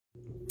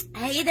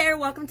Hey there,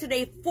 welcome to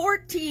day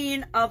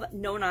 14 of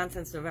No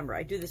Nonsense November.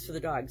 I do this for the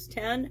dogs.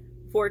 10,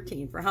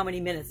 14, for how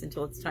many minutes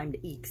until it's time to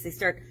eat? Because they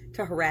start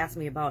to harass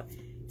me about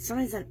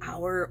sometimes an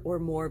hour or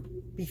more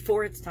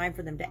before it's time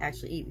for them to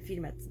actually eat. We feed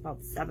them at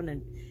about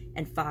 7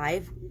 and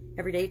 5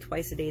 every day,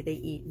 twice a day they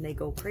eat, and they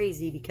go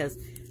crazy because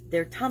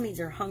their tummies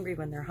are hungry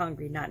when they're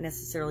hungry, not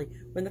necessarily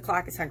when the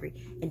clock is hungry.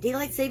 And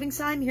daylight savings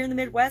time here in the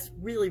Midwest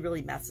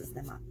really messes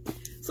them up.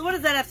 So what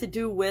does that have to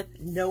do with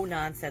No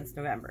Nonsense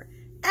November?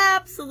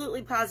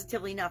 Absolutely,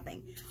 positively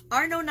nothing.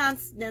 Our No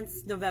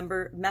Nonsense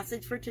November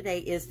message for today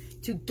is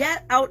to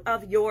get out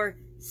of your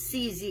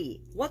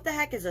CZ. What the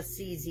heck is a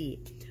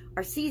CZ?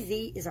 Our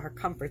CZ is our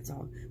comfort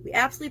zone. We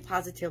absolutely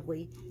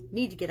positively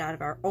need to get out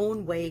of our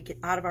own way, get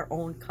out of our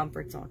own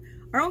comfort zone.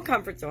 Our own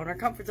comfort zone,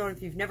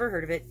 if you've never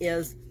heard of it,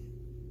 is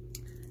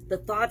the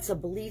thoughts, the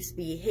beliefs,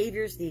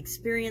 behaviors, the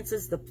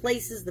experiences, the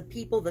places, the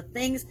people, the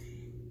things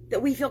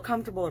that we feel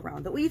comfortable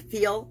around, that we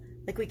feel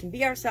like we can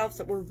be ourselves,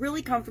 that we're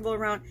really comfortable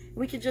around, and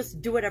we can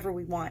just do whatever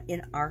we want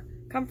in our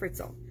comfort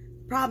zone.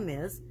 The problem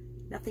is,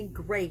 nothing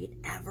great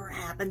ever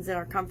happens in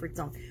our comfort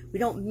zone. We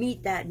don't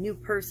meet that new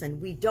person.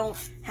 We don't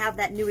have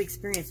that new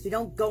experience. We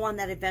don't go on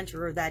that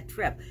adventure or that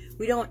trip.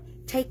 We don't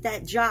take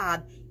that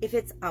job if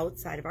it's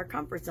outside of our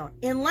comfort zone.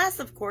 Unless,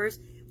 of course,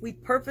 we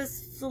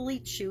purposefully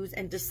choose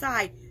and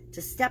decide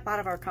to step out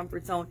of our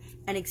comfort zone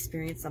and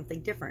experience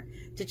something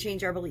different, to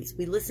change our beliefs.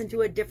 We listen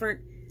to a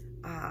different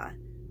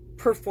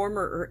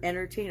performer or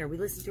entertainer. We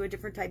listen to a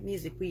different type of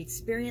music. We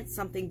experience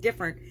something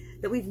different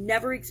that we've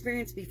never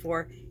experienced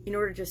before in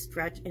order to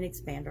stretch and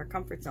expand our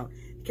comfort zone.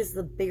 Because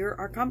the bigger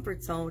our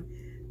comfort zone,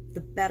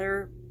 the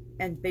better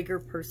and bigger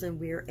person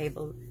we are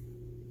able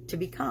to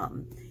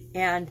become.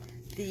 And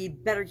the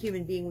better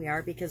human being we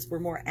are, because we're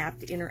more apt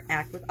to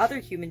interact with other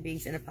human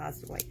beings in a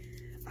positive way.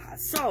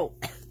 So,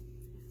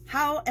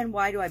 how and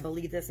why do I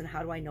believe this, and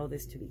how do I know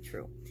this to be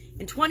true?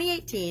 In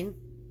 2018,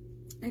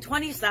 in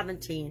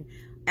 2017,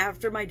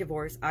 after my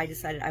divorce, I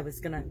decided I was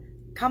going to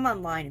come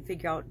online and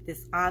figure out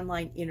this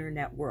online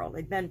internet world.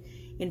 I'd been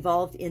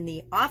involved in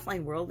the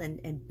offline world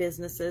and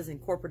businesses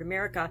and corporate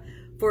America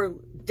for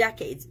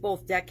decades,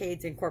 both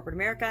decades in corporate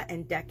America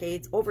and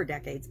over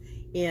decades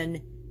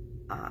in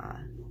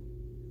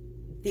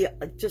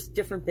just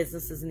different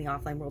businesses in the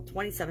offline world,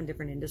 27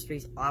 different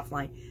industries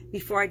offline,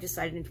 before I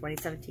decided in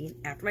 2017,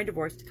 after my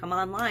divorce, to come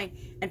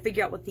online and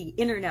figure out what the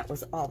internet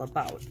was all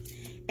about.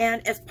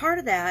 And as part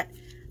of that,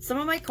 some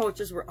of my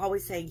coaches were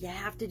always saying, you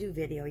have to do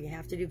video, you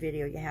have to do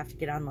video, you have to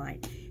get online.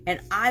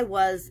 And I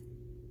was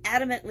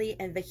adamantly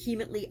and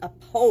vehemently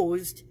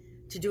opposed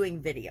to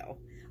doing video.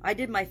 I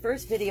did my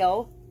first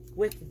video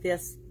with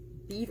this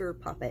beaver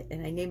puppet,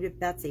 and I named it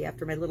Betsy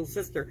after my little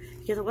sister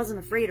because I wasn't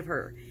afraid of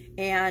her.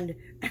 And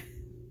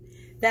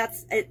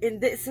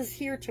this is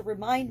here to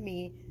remind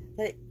me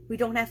that we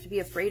don't have to be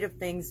afraid of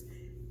things.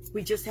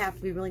 We just have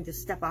to be willing to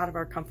step out of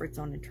our comfort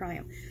zone and try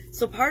them.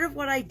 So part of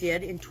what I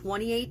did in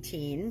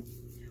 2018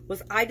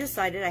 was I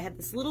decided, I had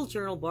this little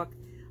journal book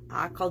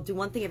called Do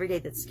One Thing Every Day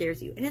That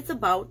Scares You. And it's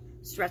about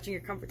stretching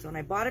your comfort zone.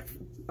 I bought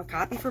a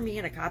copy for me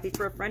and a copy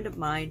for a friend of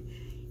mine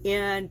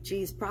in,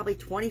 probably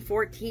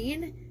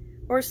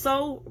 2014 or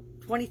so,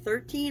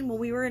 2013, when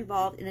we were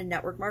involved in a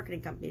network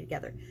marketing company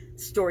together.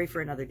 Story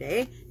for another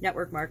day,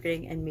 network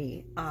marketing and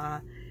me.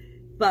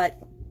 But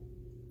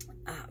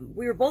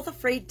we were both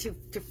afraid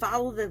to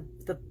follow the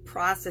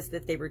process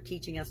that they were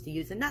teaching us to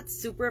use, and not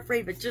super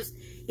afraid, but just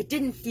it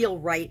didn't feel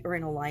right or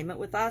in alignment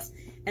with us.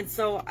 And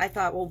so I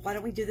thought, well, why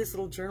don't we do this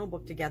little journal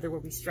book together where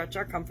we stretch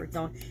our comfort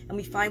zone and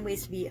we find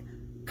ways to be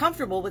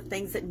comfortable with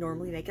things that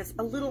normally make us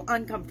a little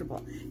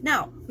uncomfortable.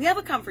 Now, we have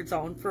a comfort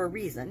zone for a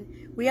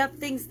reason. We have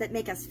things that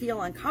make us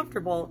feel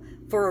uncomfortable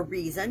for a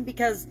reason,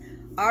 because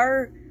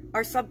our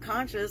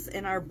subconscious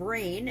and our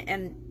brain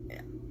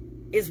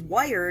is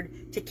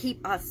wired to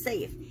keep us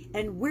safe.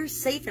 And we're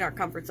safe in our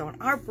comfort zone.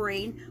 Our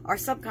brain, our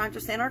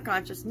subconscious, and our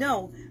conscious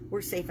know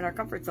we're safe in our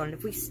comfort zone. And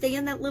if we stay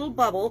in that little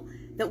bubble,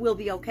 that we'll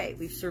be okay.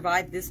 We've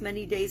survived this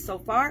many days so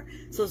far.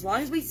 So as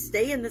long as we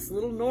stay in this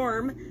little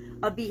norm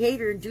of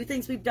behavior and do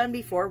things we've done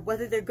before,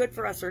 whether they're good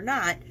for us or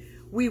not,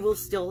 we will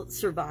still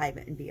survive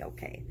and be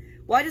okay.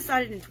 Well, I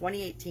decided in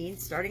 2018,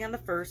 starting on the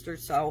 1st or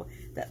so,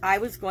 that I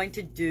was going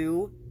to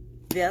do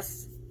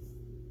this.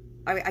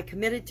 I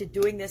committed to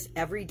doing this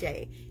every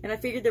day. And I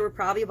figured there were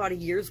probably about a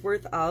year's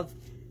worth of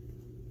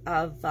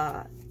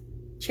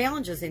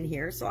challenges in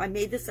here. So I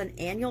made this an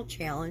annual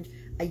challenge,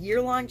 a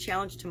year-long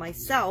challenge to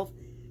myself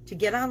to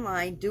get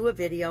online, do a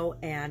video,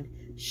 and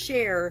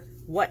share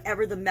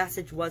whatever the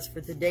message was for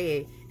the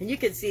day. And you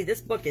can see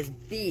this book is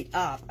beat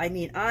up. I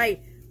mean, I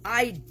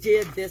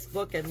did this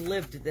book and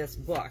lived this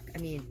book. I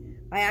mean,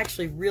 I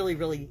actually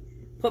really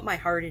put my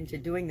heart into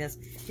doing this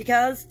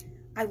because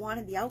I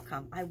wanted the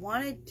outcome. I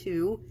wanted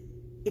to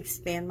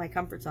expand my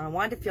comfort zone. I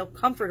wanted to feel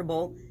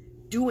comfortable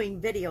doing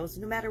videos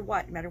no matter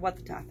what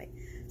the topic.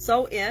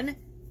 So in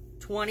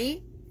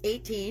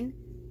 2018,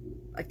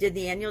 I did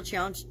the annual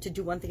challenge to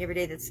do one thing every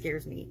day that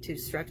scares me, to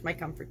stretch my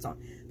comfort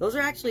zone. Those are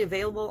actually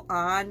available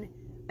on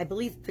I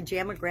believe,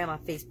 Pajama Grandma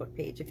Facebook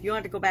page. If you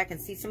want to go back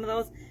and see some of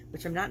those,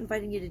 which I'm not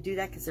inviting you to do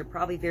that because they're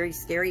probably very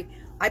scary.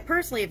 I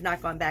personally have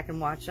not gone back and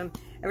watched them.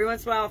 Every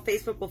once in a while,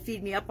 Facebook will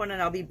feed me up one and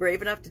I'll be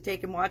brave enough to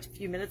take and watch a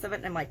few minutes of it.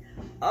 And I'm like,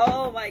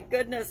 oh my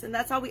goodness. And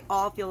that's how we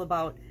all feel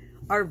about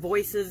our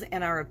voices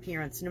and our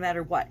appearance, no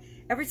matter what.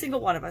 Every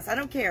single one of us. I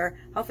don't care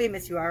how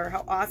famous you are or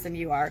how awesome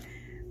you are.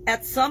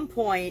 At some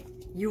point,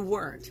 you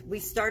weren't. We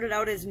started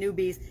out as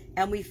newbies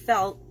and we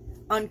felt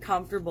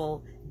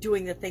uncomfortable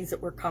doing the things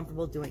that we're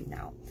comfortable doing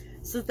now.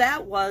 So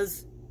that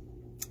was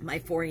my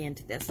foray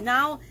into this.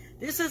 Now,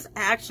 this is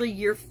actually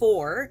year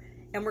 4,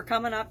 and we're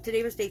coming up.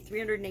 Today was day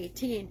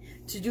 318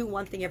 to do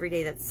one thing every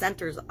day that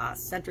centers us,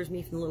 centers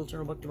me from the Little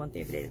Journal Book to one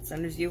thing every day that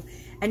centers you.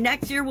 And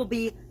next year will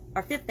be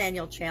our 5th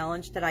annual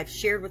challenge that I've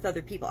shared with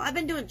other people. I've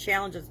been doing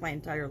challenges my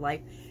entire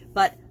life,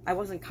 but I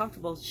wasn't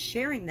comfortable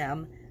sharing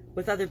them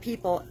with other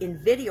people in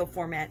video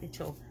format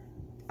until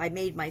I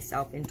made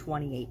myself in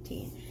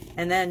 2018.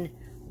 And then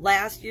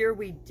last year,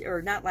 in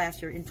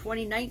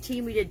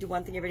 2019, we did do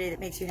one thing every day that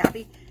makes you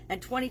happy.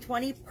 And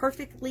 2020,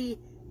 perfectly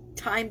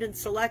timed and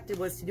selected,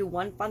 was to do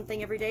one fun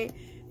thing every day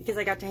because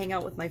I got to hang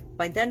out with my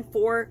then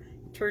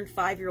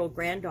 4-turned-5-year-old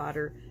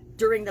granddaughter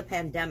during the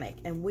pandemic.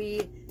 And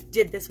we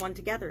did this one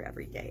together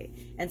every day.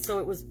 And so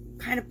it was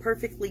kind of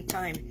perfectly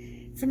timed.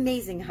 It's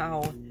amazing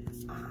how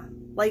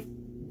life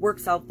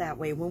works out that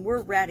way when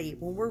we're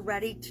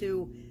ready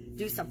to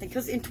do something.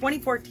 Because in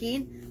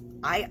 2014,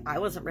 I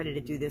wasn't ready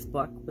to do this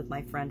book with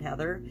my friend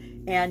Heather,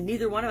 and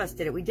neither one of us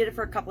did it. We did it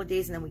for a couple of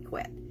days and then we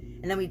quit.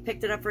 And then we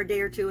picked it up for a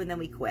day or two and then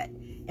we quit.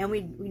 And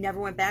we never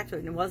went back to it.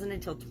 And it wasn't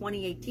until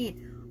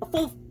 2018, a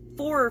full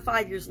 4 or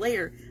 5 years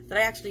later, that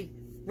I actually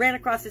ran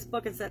across this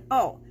book and said,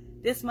 oh,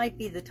 this might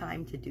be the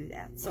time to do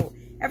that. So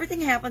everything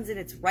happens in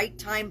its right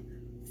time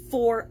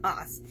for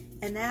us.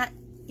 And that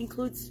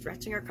includes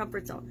stretching our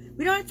comfort zone.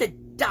 We don't have to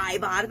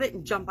dive out of it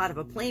and jump out of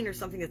a plane or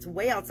something that's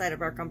way outside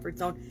of our comfort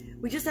zone.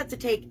 We just have to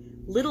take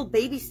little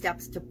baby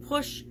steps to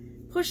push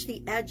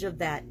the edge of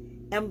that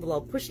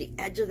envelope, push the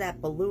edge of that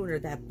balloon or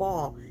that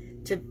ball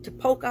to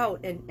poke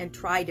out and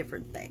try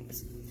different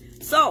things.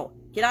 So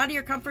get out of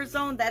your comfort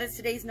zone. That is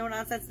today's No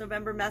Nonsense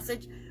November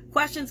message.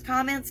 Questions,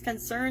 comments,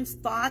 concerns,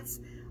 thoughts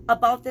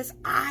about this,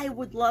 I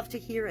would love to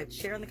hear it.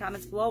 Share in the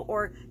comments below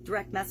or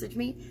direct message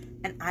me,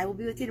 and I will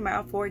be with you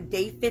tomorrow for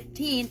day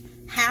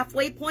 15,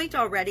 halfway point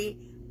already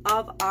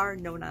of our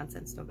No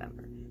Nonsense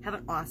November. Have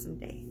an awesome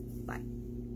day. Bye.